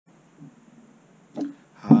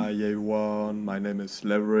Hi everyone, my name is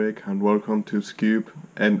Leverick and welcome to Skewb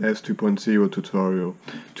Advanced 2.0 tutorial.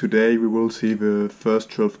 Today we will see the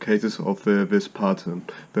first 12 cases of this pattern,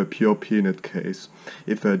 the pure peanut case,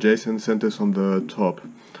 if the adjacent centers on the top.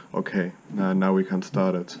 Okay, now we can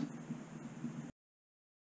start it.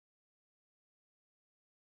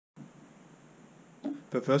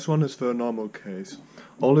 The first one is the normal case.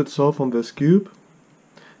 All itself on the Skewb,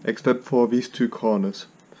 except for these two corners.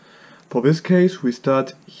 For this case we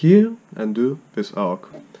start here and do this arc.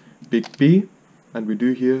 Big B, and we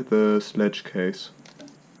do here the Sledge case.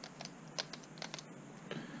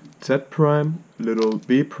 Z prime, little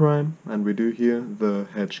B prime, and we do here the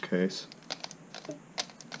Hedge case.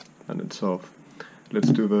 And it's off. Let's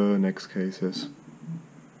do the next cases.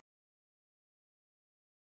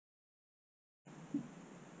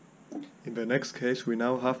 In the next case we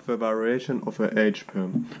now have the variation of a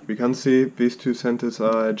H-Perm. We can see these two centers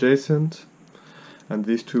are adjacent and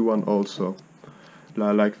these two one also,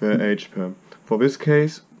 like the H-Perm. For this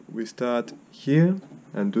case we start here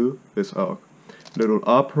and do this arc. Little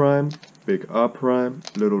r prime, big R prime,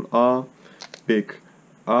 little r, big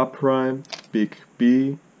R prime, big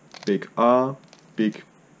B, big R, big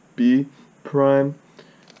B prime,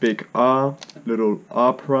 big R, little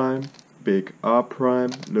R prime, big R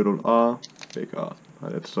prime, little r, big R,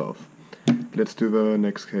 and it's off. Let's do the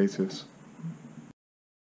next cases.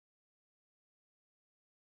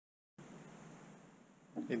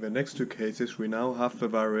 In the next two cases we now have the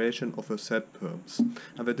variation of a Z-Perms.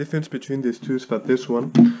 And the difference between these two is that this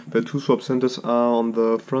one, the two swap centers are on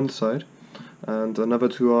the front side and another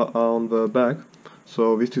two are on the back,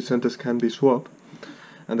 so these two centers can be swapped,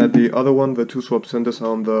 and that the other one, the two swap centers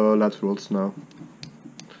are on the laterals now.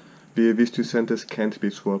 These two centers can't be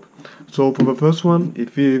swapped. So for the first one,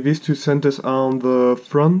 if these two centers are on the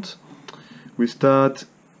front, we start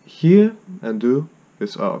here and do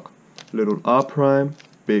this arc. Little r prime,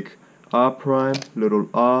 big R prime, little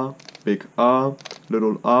r, big R,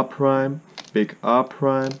 little R prime, big R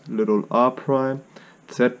prime, little R prime,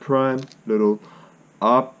 Z prime, little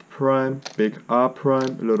R prime, big R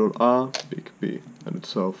prime, little r, big B, and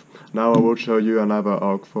it's off. Now I will show you another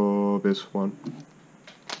arc for this one.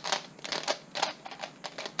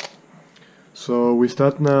 So we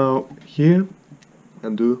start now here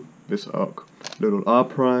and do this arc. Little r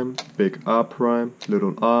prime, big R prime,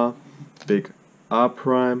 little r, big R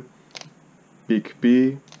prime, big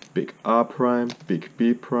B, big R prime, big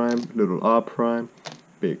B prime, little R prime,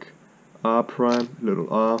 big R prime, little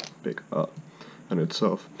r, big R, and it's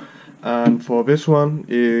off. And for this one,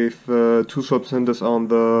 if two swap centers are on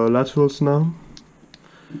the laterals now,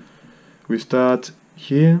 we start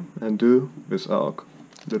here and do this arc.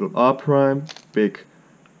 Little r prime, big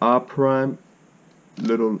R prime,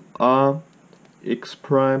 little r, x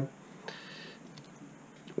prime,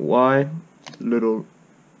 y, little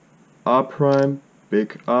r prime,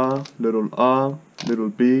 big R, little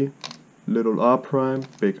b, little r prime,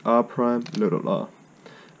 big R prime, little r,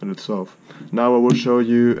 and it's off. Now I will show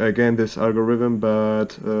you again this algorithm,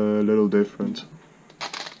 but a little different.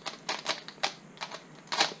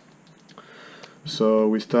 So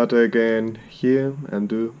we start again here and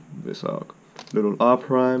do this arc. Little r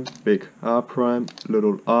prime, big R prime,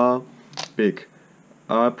 little r, big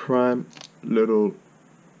R prime, little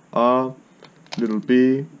r, little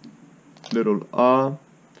b, little r,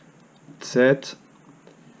 z,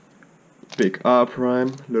 big R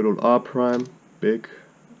prime, little r prime, big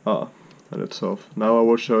R, and it's off. Now I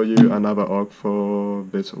will show you another arc for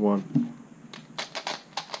this one.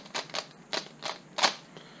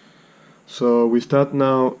 So we start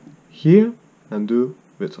now here and do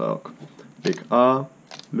this arc. Big R,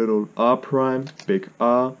 little R prime, big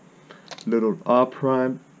R, little R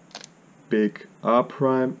prime, big R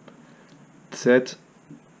prime, Z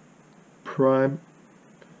prime,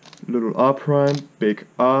 little R prime, big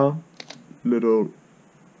R, little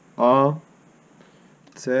R,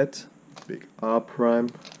 Z, big R prime,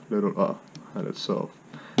 little R, and it's off.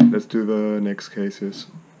 Let's do the next cases.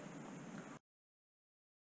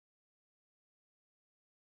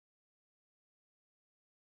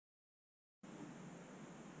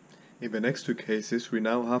 In the next two cases we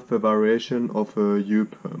now have the variation of a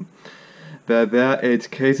U-Perm. There are 8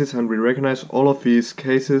 cases and we recognize all of these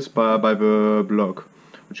cases by the block,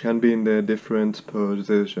 which can be in the different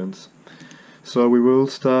positions. So we will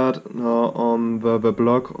start now on the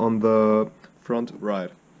block on the front right.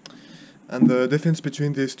 And the difference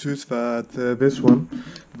between these two is that this one,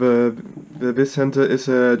 this center is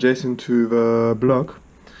adjacent to the block,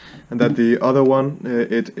 and that the other one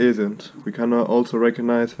it isn't. We can also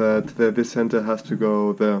recognize that this center has to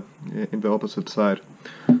go there in the opposite side.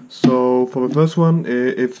 So for the first one,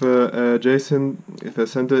 if a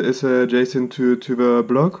center is adjacent to the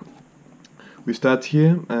block, we start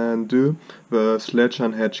here and do the sledge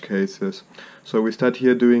and hedge cases. So we start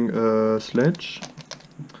here doing sledge,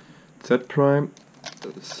 Z-Prime,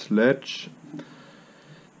 sledge,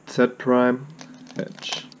 Z-Prime,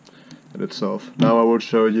 hedge, and itself. Now I will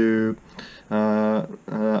show you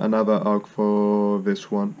another arc for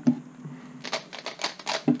this one.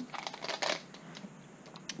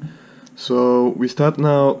 So we start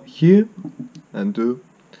now here and do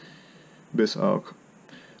this arc.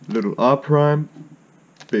 Little r prime,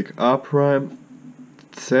 big R prime,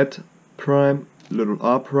 Z prime, little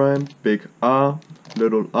R prime, big R,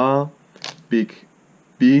 little r, big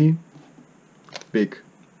B, big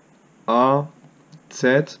R,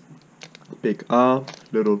 Z, big R,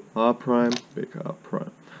 little r prime, big R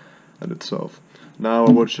prime, and itself. Now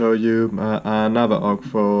I will show you another arc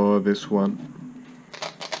for this one.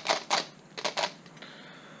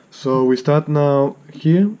 So we start now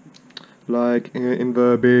here, like in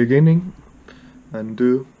the beginning, and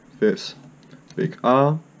do this. Big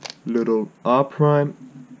R, little R prime,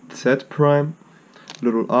 Z prime,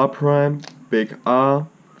 little R prime, big R,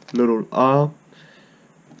 little R,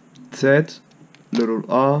 Z, little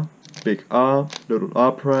R, big R, little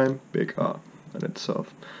R prime, big R, and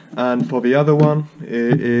itself. And for the other one,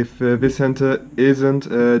 if this center isn't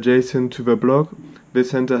adjacent to the block,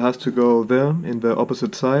 this center has to go there in the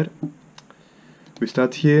opposite side. We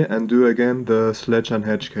start here and do again the sledge and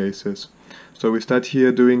hedge cases. So we start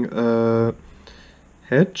here doing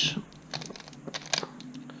hedge,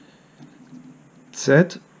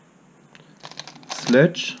 Z,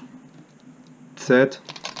 sledge, Z,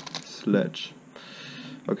 sledge.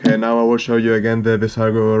 Okay, now I will show you again this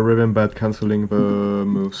algorithm but cancelling the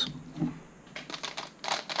moves.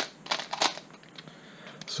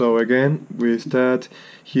 So again, we start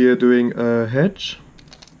here doing a hedge,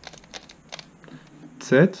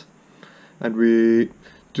 Z, and we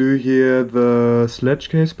do here the sledge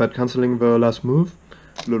case but cancelling the last move.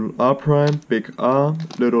 Little R prime, big R,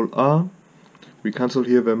 little R. We cancel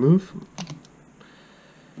here the move.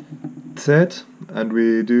 Z, and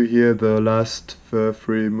we do here the last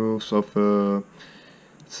three moves of the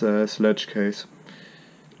sledge case.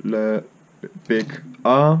 Big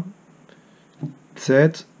R,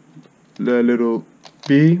 Z, little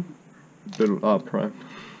B, little R prime,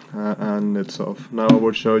 and itself. Now I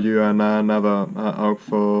will show you another arc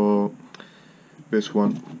for this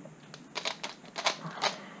one.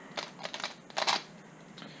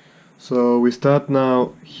 So we start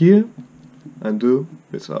now here and do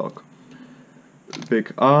this arc.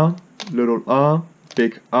 Big R, little R,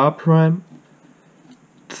 big R prime,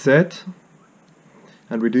 Z,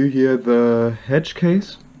 and we do here the hedge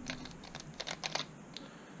case.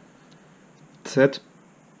 Z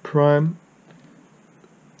prime,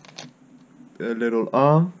 a little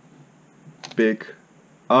R, big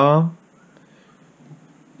R,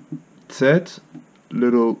 Z,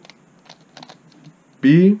 little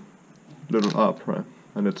B, little R prime,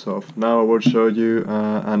 and itself. Now I will show you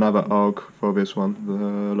another arc for this one,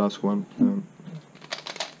 the last one.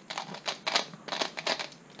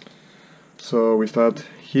 So we start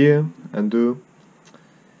here and do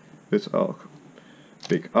this arc.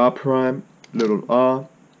 Big R prime, little R,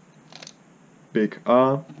 big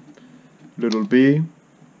R, little B,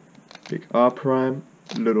 big R prime,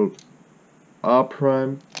 little R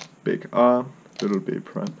prime, big R, little B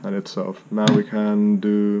prime, and itself. Now we can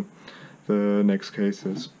do the next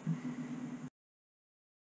cases.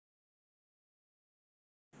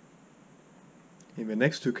 In the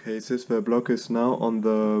next two cases, the block is now on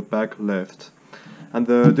the back left. And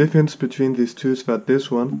the difference between these two is that these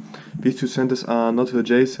two centers are not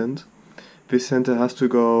adjacent. This center has to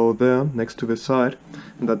go there, next to the side,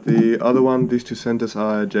 and that the other one, these two centers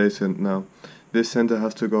are adjacent now. This center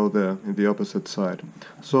has to go there, in the opposite side.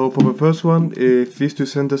 So for the first one, if these two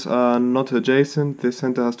centers are not adjacent, this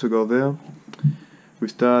center has to go there. We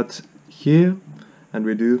start here, and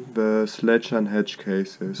we do the sledge and hedge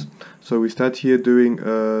cases. So we start here doing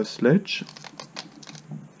a sledge,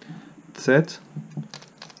 Z,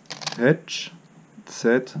 hedge, Z,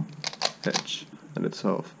 hedge, and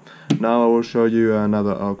itself. Now I will show you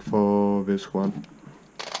another arc for this one.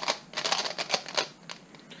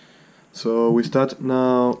 So we start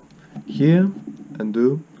now here and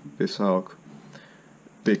do this arc.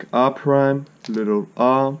 Big R prime, little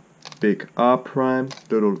R, big R prime,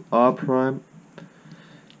 little R prime,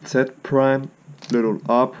 Z prime, little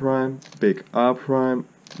R prime, big R prime,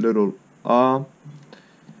 little R,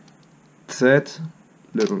 Z,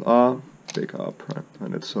 little R, big R prime,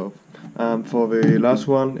 and itself. And for the last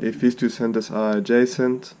one, if these two centers are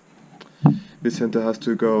adjacent, this center has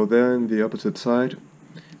to go there in the opposite side.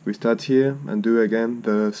 We start here and do again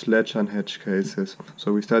the sledge and hedge cases.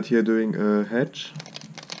 So we start here doing a hedge,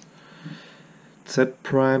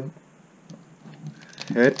 Z-Prime,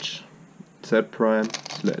 hedge, Z-Prime,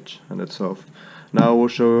 sledge, and that's off. Now I will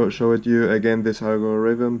show it you again this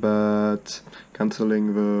algorithm, but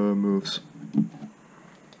cancelling the moves.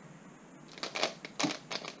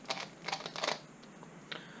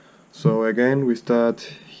 So again we start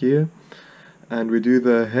here and we do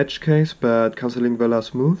the hedge case, but cancelling the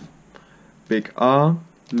last move. Big R,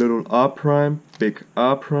 little R prime, big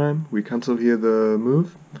R prime, we cancel here the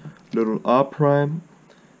move. Little R prime,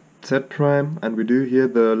 Z prime, and we do here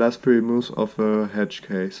the last three moves of a hedge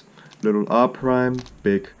case. Little R prime,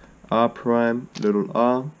 big R prime, little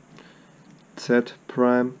R, Z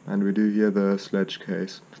prime, and we do here the sledge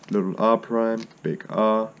case. Little R prime, big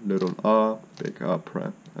R, little R, big R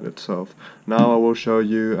prime, and it's off. Now I will show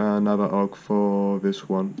you another arc for this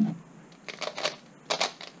one.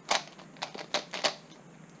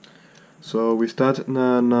 So we start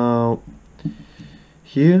now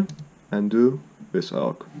here and do this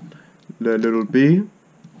arc. The little B,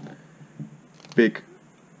 big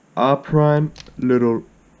R prime, little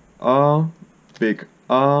R, big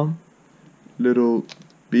R, little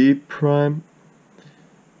B prime,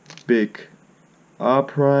 big R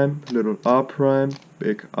prime, little R prime,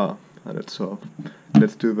 big R, and that's all.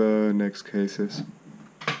 Let's do the next cases.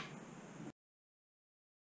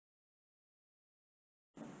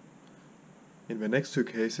 In the next two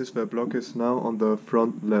cases, the block is now on the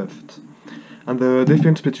front left. And the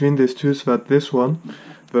difference between these two is that this one,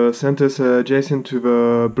 the center is adjacent to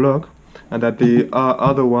the block, and that the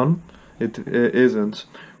other one, it isn't.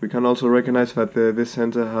 We can also recognize that this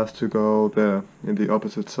center has to go there, in the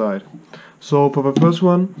opposite side. So for the first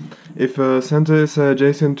one, if the center is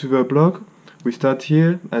adjacent to the block, we start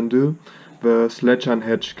here and do the sledge and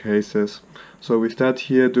hedge cases. So we start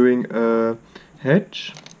here doing a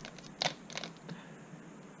hedge,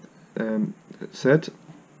 set,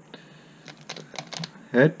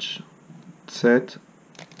 hedge, set,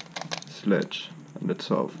 sledge, and that's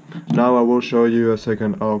off. Now I will show you a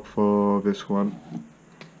second arc for this one.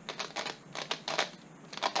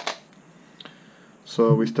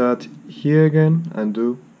 So we start here again and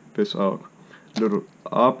do this arc. Little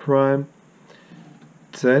R prime,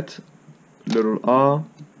 Z, little R,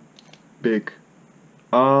 big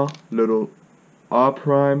R, little R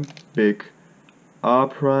prime, big R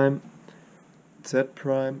prime, Z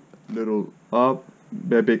prime, little R,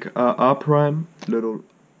 big R prime, little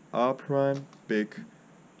R prime, big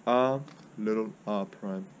R, little R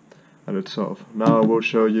prime, and it's off. Now I will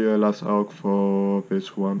show you a last arc for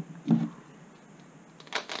this one.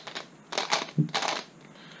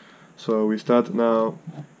 So we start now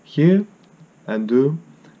here and do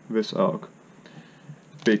this arc.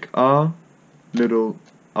 Big R, little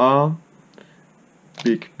R,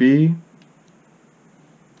 big B,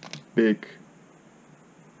 big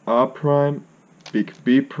R prime, big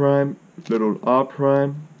B prime, little R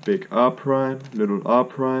prime, big R prime, little R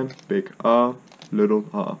prime, big R, little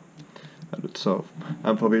R, and it's off.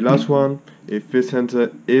 And for the last one, if this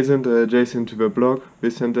center isn't adjacent to the block,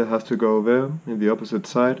 this center has to go there in the opposite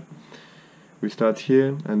side. We start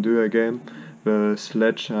here and do again the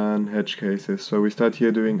sledge and hedge cases. So we start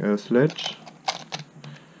here doing a sledge,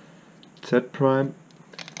 Z prime,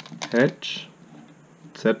 hedge,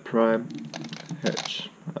 Z prime,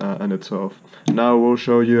 hedge, and it's off. Now we'll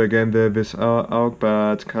show you again this arc,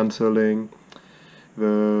 but cancelling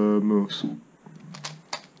the moves.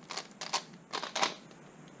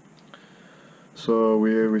 So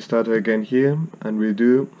we start again here and we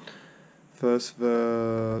do first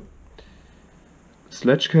the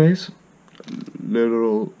sledge case,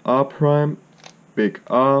 little R prime, big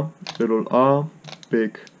R, little R,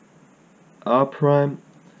 big R prime,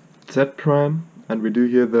 Z prime, and we do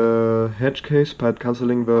here the hedge case but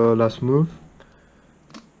cancelling the last move.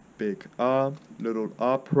 Big R, little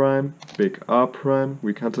R prime, big R prime,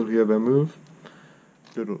 we cancel here the move.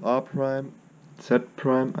 Little R prime, Z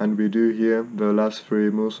prime, and we do here the last three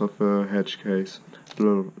moves of the hedge case.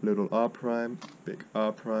 Little R prime, big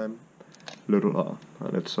R prime, little R,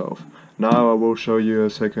 and it's off. Now I will show you a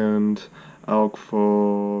second arc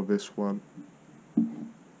for this one.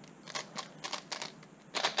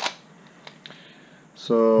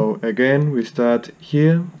 So again we start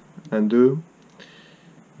here and do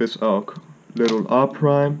this arc. Little R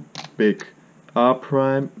prime, big R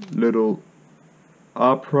prime, little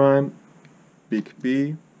R prime, big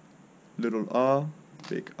B, little R,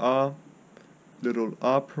 big R, little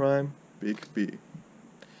R prime, big B,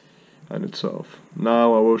 and it's off.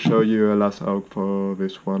 Now I will show you a last arc for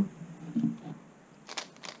this one.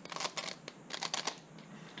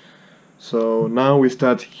 So now we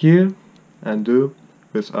start here and do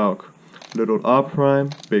this arc. Little R prime,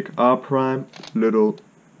 big R prime, little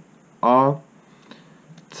R,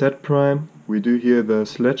 Z prime. We do here the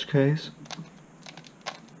sledge case.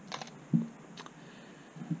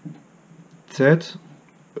 Z,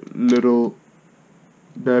 little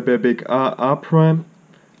big R prime,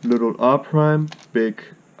 little R prime, big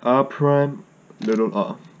R prime, little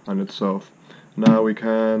R, and it's solved. Now we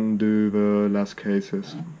can do the last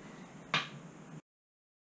cases.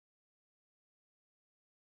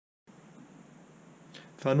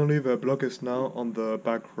 Finally, the block is now on the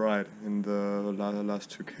back right in the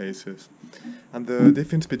last two cases. And the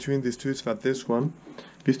difference between these two is that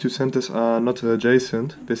these two centers are not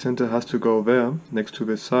adjacent. The center has to go there, next to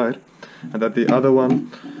this side. And that the other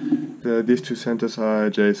one, these two centers are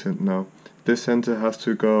adjacent now. This center has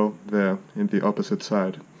to go there, in the opposite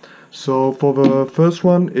side. So for the first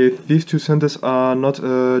one, if these two centers are not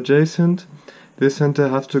adjacent, this center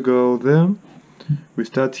has to go there. We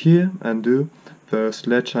start here and do the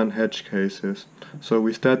sledge and hedge cases. So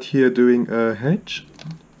we start here doing a hedge,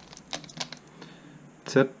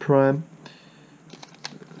 Z prime,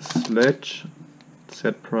 sledge,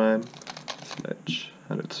 Z prime, sledge,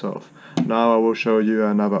 and it's solved. Now I will show you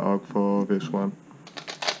another arc for this one.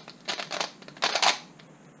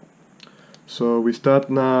 So we start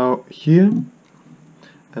now here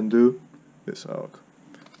and do this arc.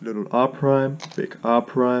 Little R prime, big R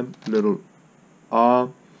prime, little R,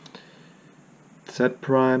 Z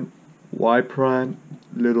prime, Y prime,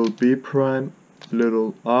 little B prime,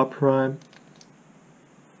 little R prime,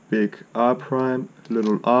 big R prime,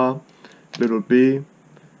 little R, little B,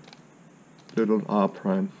 little R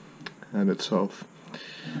prime, and it's solved.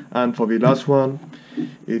 And for the last one,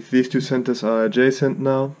 if these two centers are adjacent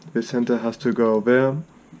now, the center has to go there.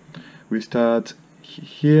 We start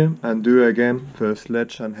here and do again the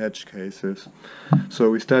sledge and hedge cases. So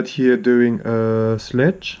we start here doing a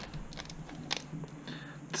sledge,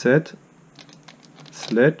 Z,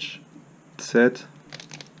 sledge, Z,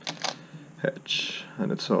 hedge,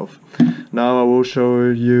 and it's solved. Now I will show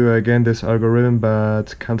you again this algorithm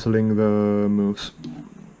but cancelling the moves.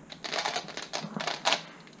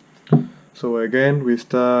 So again we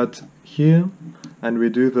start here and we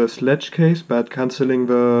do the sledge case but cancelling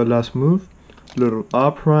the last move. Little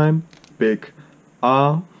R prime, big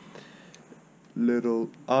R, little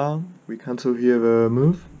R, we cancel here the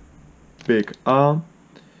move, big R,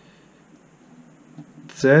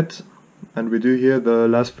 Z, and we do here the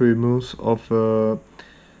last three moves of the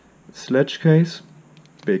sledge case,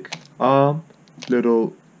 big R,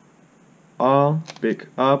 little R, big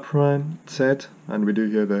R prime, Z, and we do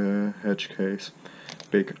here the hedge case,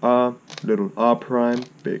 big R, little R prime,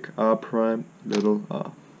 big R prime, little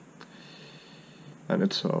R. And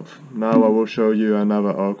it's solved. Now I will show you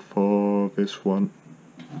another arc for this one.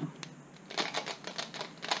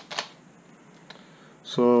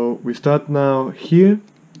 So we start now here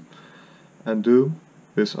and do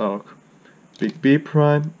this arc. Big B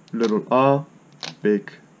prime, little R,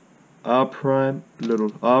 big R prime,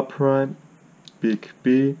 little R prime, big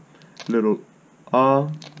B, little R,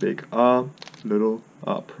 big R, little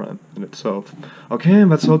R prime, and it's solved. Okay,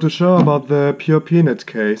 and that's all to show about the pure peanut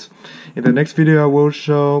case. In the next video I will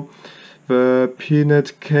show the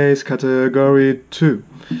peanut case category 2.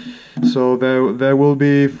 So there will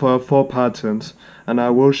be four patterns, and I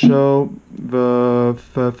will show the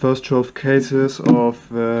first 12 cases of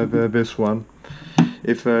this one,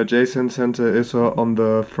 if the adjacent center is on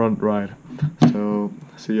the front right. So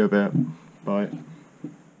see you there. Bye.